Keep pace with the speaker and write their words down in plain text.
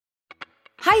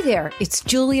Hi there, it's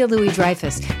Julia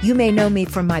Louis-Dreyfus. You may know me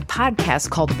from my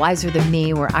podcast called Wiser Than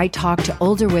Me, where I talk to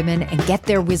older women and get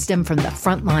their wisdom from the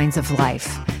front lines of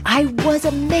life. I was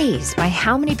amazed by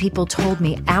how many people told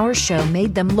me our show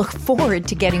made them look forward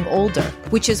to getting older,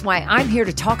 which is why I'm here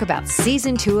to talk about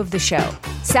Season 2 of the show.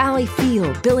 Sally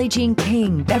Field, Billie Jean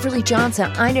King, Beverly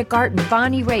Johnson, Ina Garten,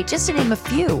 Bonnie Raitt, just to name a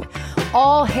few.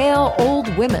 All hail old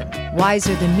women.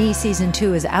 Wiser Than Me Season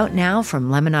 2 is out now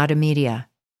from Lemonada Media.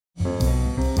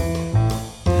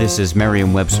 This is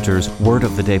Merriam-Webster's Word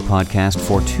of the Day podcast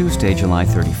for Tuesday, July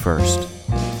 31st.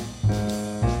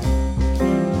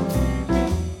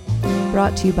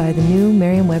 Brought to you by the new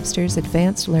Merriam-Webster's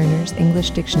Advanced Learners English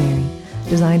Dictionary,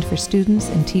 designed for students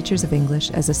and teachers of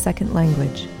English as a second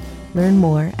language. Learn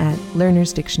more at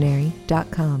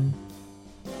learnersdictionary.com.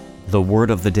 The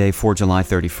word of the day for July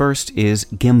 31st is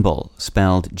gimbal,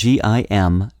 spelled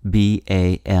Gimbal.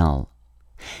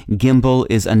 Gimbal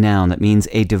is a noun that means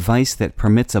a device that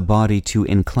permits a body to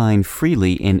incline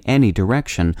freely in any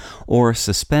direction or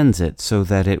suspends it so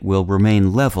that it will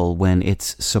remain level when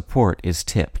its support is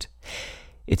tipped.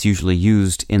 It's usually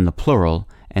used in the plural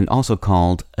and also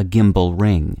called a gimbal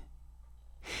ring.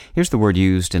 Here's the word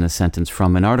used in a sentence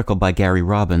from an article by Gary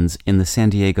Robbins in the San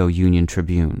Diego Union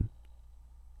Tribune.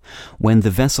 When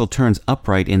the vessel turns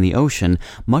upright in the ocean,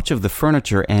 much of the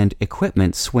furniture and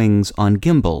equipment swings on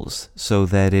gimbals so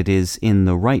that it is in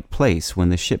the right place when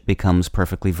the ship becomes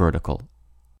perfectly vertical.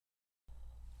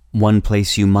 One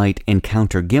place you might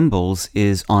encounter gimbals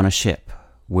is on a ship,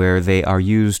 where they are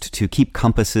used to keep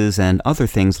compasses and other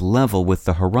things level with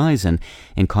the horizon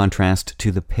in contrast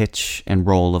to the pitch and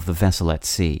roll of the vessel at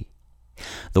sea.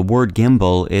 The word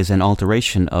gimbal is an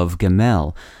alteration of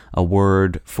gemelle, a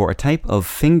word for a type of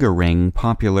finger ring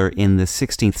popular in the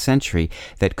 16th century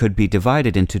that could be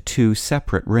divided into two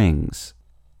separate rings.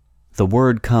 The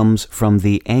word comes from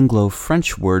the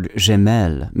Anglo-French word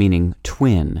gemelle, meaning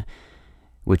twin,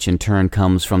 which in turn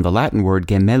comes from the Latin word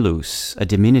gemellus, a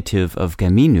diminutive of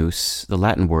geminus, the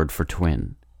Latin word for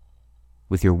twin.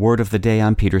 With your word of the day,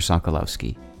 I'm Peter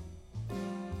Sokolowski.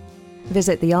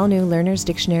 Visit the all-new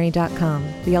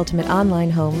learnersdictionary.com, the ultimate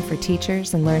online home for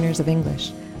teachers and learners of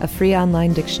English. A free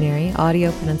online dictionary,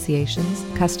 audio pronunciations,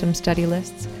 custom study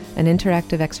lists, and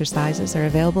interactive exercises are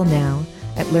available now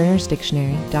at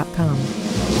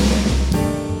learnersdictionary.com.